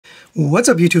What's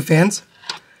up, YouTube fans?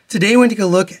 Today we're going to take a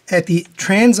look at the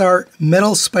Transart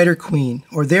Metal Spider Queen,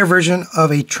 or their version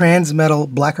of a Transmetal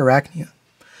Blackarachnia.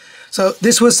 So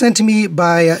this was sent to me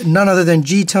by none other than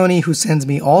G Tony, who sends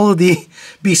me all of the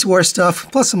Beast War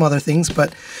stuff, plus some other things.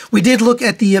 But we did look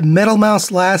at the metal mouse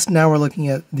last, now we're looking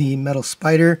at the metal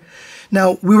spider.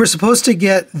 Now, we were supposed to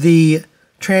get the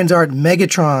Transart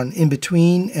Megatron in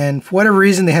between, and for whatever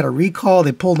reason they had a recall,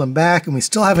 they pulled them back, and we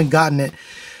still haven't gotten it.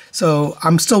 So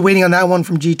I'm still waiting on that one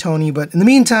from G Tony, but in the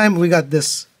meantime, we got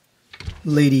this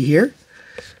lady here.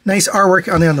 Nice artwork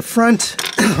on there on the front.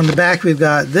 On the back, we've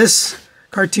got this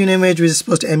cartoon image, which is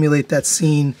supposed to emulate that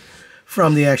scene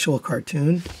from the actual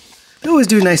cartoon. They always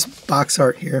do nice box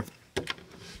art here.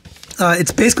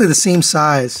 It's basically the same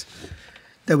size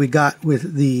that we got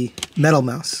with the metal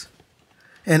mouse.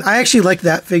 And I actually like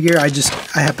that figure. I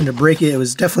happened to break it. It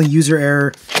was definitely user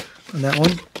error on that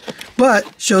one. But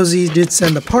Shozi did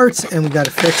send the parts and we got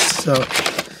it fixed. So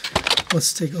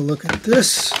let's take a look at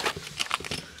this.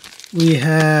 We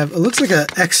have, it looks like an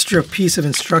extra piece of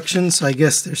instructions. So I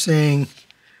guess they're saying,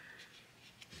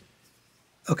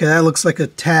 okay, that looks like a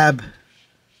tab.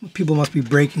 People must be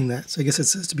breaking that. So I guess it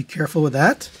says to be careful with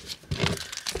that.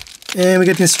 And we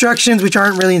get the instructions, which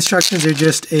aren't really instructions. They're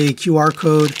just a QR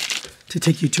code to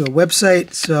take you to a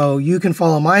website. So you can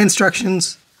follow my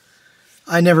instructions.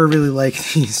 I never really like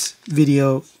these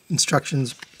video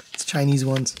instructions. It's Chinese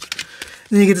ones.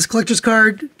 And then you get this collector's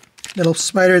card. Metal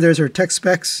spider. There's her tech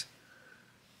specs.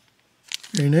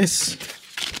 Very nice.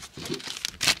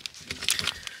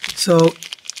 So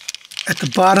at the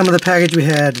bottom of the package we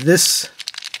had this.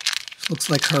 Looks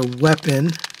like her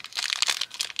weapon.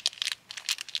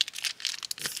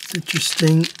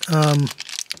 Interesting.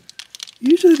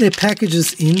 Usually they package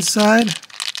this inside.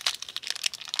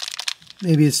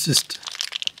 Maybe it's just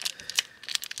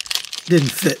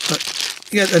didn't fit, but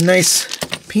you got a nice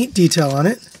paint detail on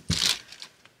it.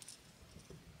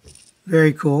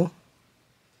 Very cool.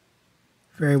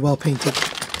 Very well painted.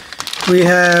 We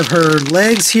have her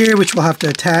legs here, which we'll have to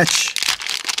attach.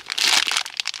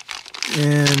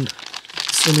 And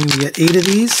assuming we get 8 of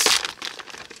these.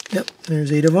 Yep,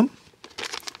 there's 8 of them.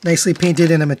 Nicely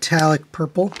painted in a metallic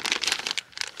purple.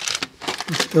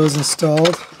 Get those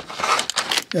installed.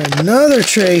 Got another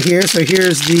tray here. So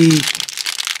here's the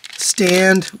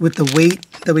stand with the weight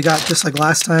that we got just like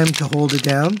last time to hold it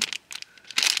down.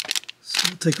 So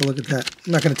we'll take a look at that.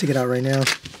 I'm not going to take it out right now.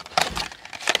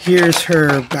 Here's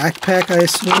her backpack, I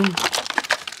assume.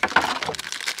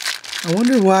 I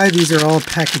wonder why these are all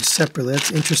packaged separately.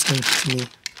 That's interesting to me.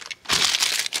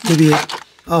 Maybe it...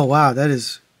 Oh, wow, that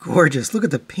is gorgeous. Look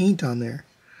at the paint on there.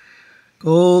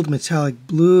 Gold, metallic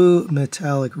blue,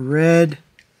 metallic red.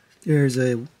 There's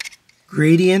a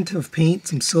gradient of paint,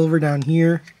 some silver down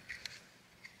here.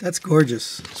 That's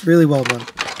gorgeous. It's really well done.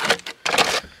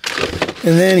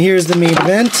 And then here's the main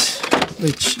event,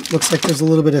 which looks like there's a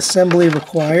little bit of assembly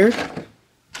required.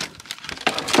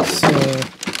 So,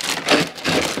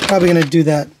 probably going to do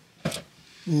that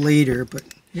later, but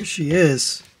here she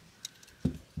is.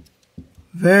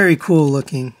 Very cool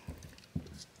looking.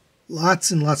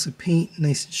 Lots and lots of paint,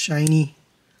 nice and shiny.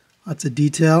 Lots of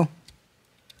detail.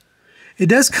 It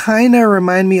does kind of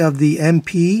remind me of the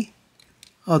MP.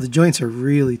 Oh, the joints are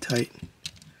really tight.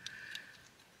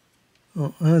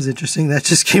 Oh, that was interesting. That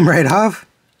just came right off.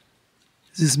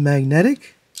 Is this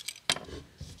magnetic?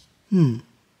 Okay,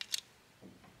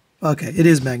 it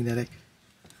is magnetic.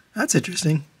 That's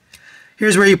interesting.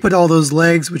 Here's where you put all those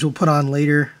legs, which we'll put on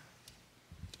later.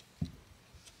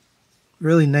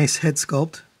 Really nice head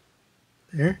sculpt.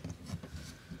 There.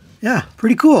 Yeah,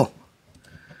 pretty cool.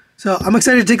 So I'm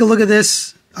excited to take a look at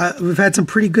this. We've had some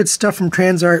pretty good stuff from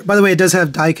Transart. By the way, it does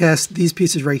have die cast. These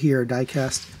pieces right here are die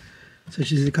cast. So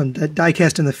she's come die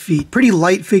cast in the feet. Pretty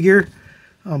light figure,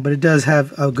 but it does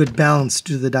have a good balance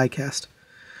to the die cast.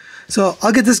 So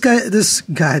I'll get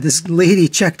this lady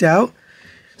checked out.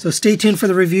 So stay tuned for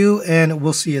the review, and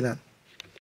we'll see you then.